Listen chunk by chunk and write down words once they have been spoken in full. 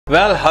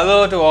Well,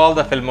 hello to all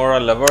the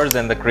Filmora lovers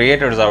and the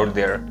creators out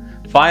there.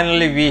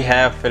 Finally, we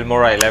have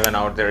Filmora 11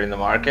 out there in the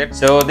market.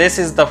 So this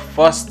is the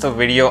first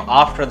video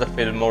after the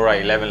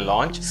Filmora 11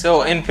 launch.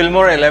 So in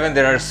Filmora 11,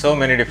 there are so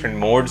many different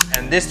modes,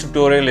 and this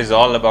tutorial is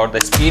all about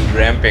the speed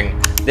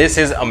ramping. This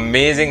is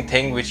amazing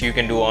thing which you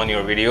can do on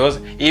your videos.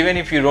 Even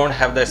if you don't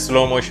have the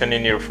slow motion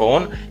in your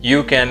phone,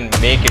 you can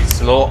make it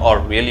slow or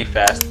really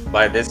fast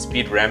by this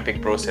speed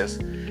ramping process.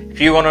 If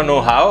you want to know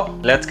how,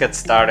 let's get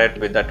started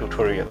with the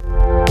tutorial.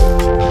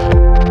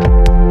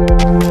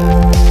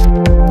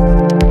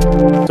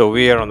 So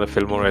we are on the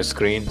Filmora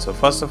screen. So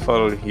first of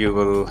all, you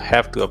will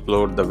have to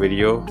upload the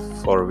video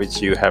for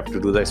which you have to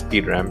do the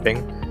speed ramping.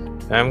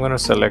 I'm going to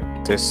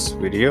select this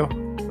video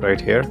right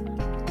here.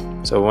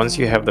 So once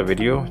you have the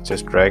video,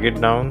 just drag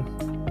it down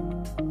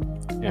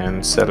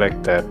and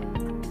select that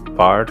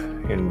part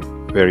in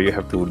where you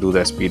have to do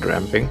the speed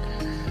ramping.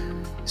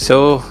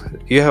 So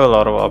you have a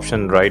lot of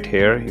options right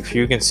here. If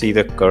you can see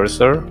the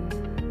cursor,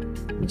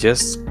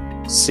 just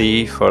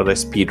see for the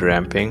speed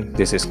ramping,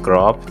 this is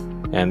crop,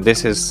 and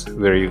this is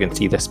where you can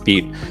see the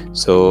speed.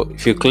 So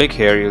if you click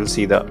here, you'll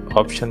see the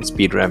option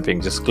speed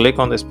ramping. Just click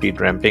on the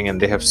speed ramping, and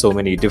they have so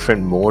many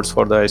different modes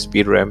for the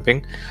speed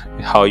ramping.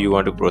 How you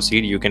want to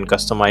proceed, you can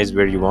customize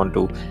where you want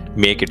to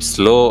make it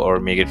slow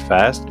or make it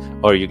fast,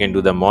 or you can do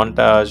the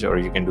montage, or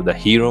you can do the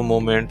hero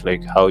moment,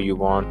 like how you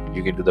want.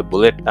 You can do the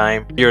bullet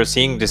time. You're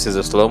seeing this is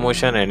a slow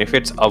motion, and if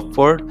it's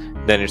upward,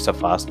 then it's a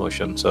fast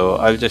motion. So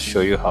I'll just show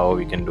you how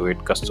we can do it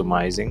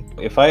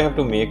customizing. If I have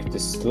to make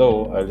this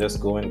slow, I'll just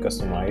go and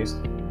customize,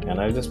 and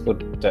I'll just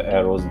put the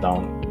arrows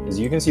down. As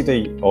you can see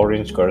the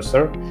orange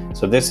cursor,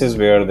 so this is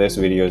where this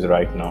video is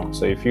right now.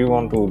 So if you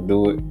want to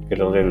do it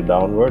a little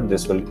downward,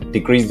 this will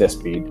decrease the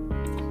speed,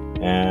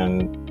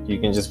 and you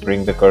can just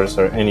bring the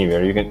cursor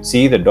anywhere. You can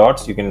see the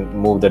dots, you can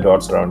move the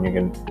dots around. You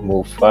can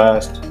move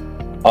fast.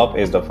 Up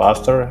is the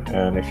faster,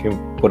 and if you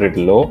put it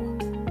low,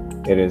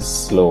 it is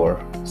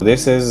slower. So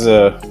this is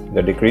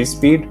the decrease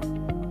speed,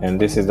 and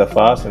this is the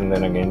fast, and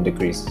then again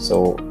decrease.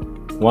 So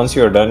once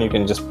you're done, you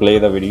can just play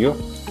the video,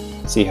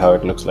 see how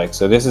it looks like.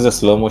 So this is a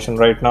slow motion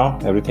right now.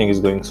 Everything is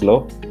going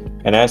slow,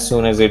 and as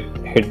soon as it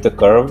hit the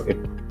curve, it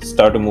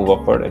start to move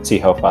upward, and see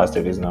how fast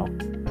it is now,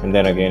 and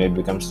then again it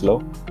becomes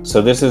slow.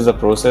 So this is the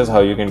process how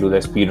you can do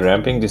the speed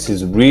ramping. This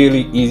is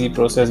really easy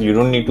process. You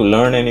don't need to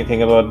learn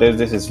anything about this.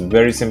 This is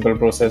very simple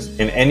process.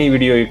 In any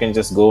video, you can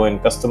just go and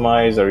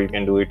customize, or you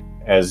can do it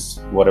as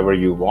whatever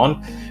you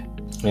want.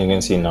 You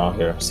can see now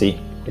here, see,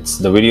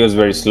 the video is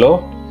very slow,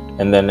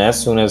 and then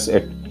as soon as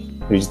it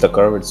reaches the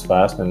curve, it's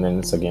fast, and then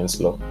it's again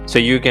slow. So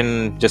you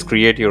can just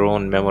create your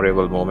own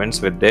memorable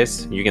moments with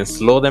this. You can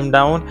slow them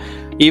down.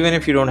 Even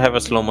if you don't have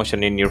a slow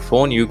motion in your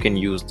phone, you can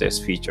use this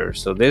feature.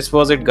 So this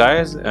was it,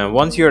 guys.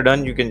 Once you're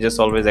done, you can just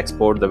always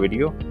export the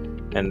video,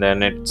 and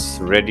then it's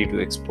ready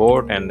to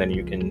export, and then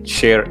you can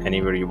share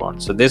anywhere you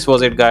want. So this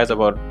was it, guys,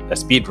 about the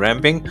speed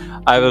ramping.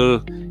 I will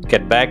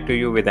get back to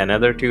you with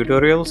another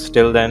tutorials.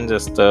 Till then,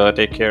 just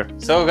take care.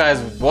 So guys,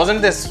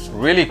 wasn't this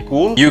really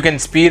cool? You can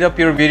speed up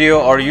your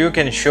video, or you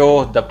can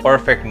show the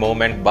perfect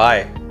moment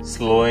by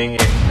slowing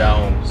it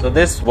down. So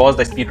this was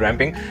the speed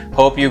ramping.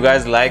 Hope you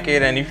guys like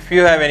it, and if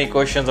you have any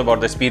questions about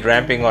the speed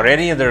ramping or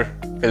any other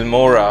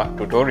Filmora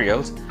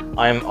tutorials,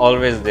 I am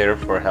always there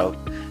for help.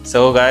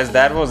 So guys,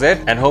 that was it,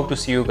 and hope to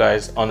see you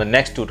guys on the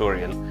next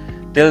tutorial.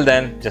 Till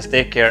then, just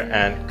take care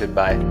and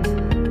goodbye.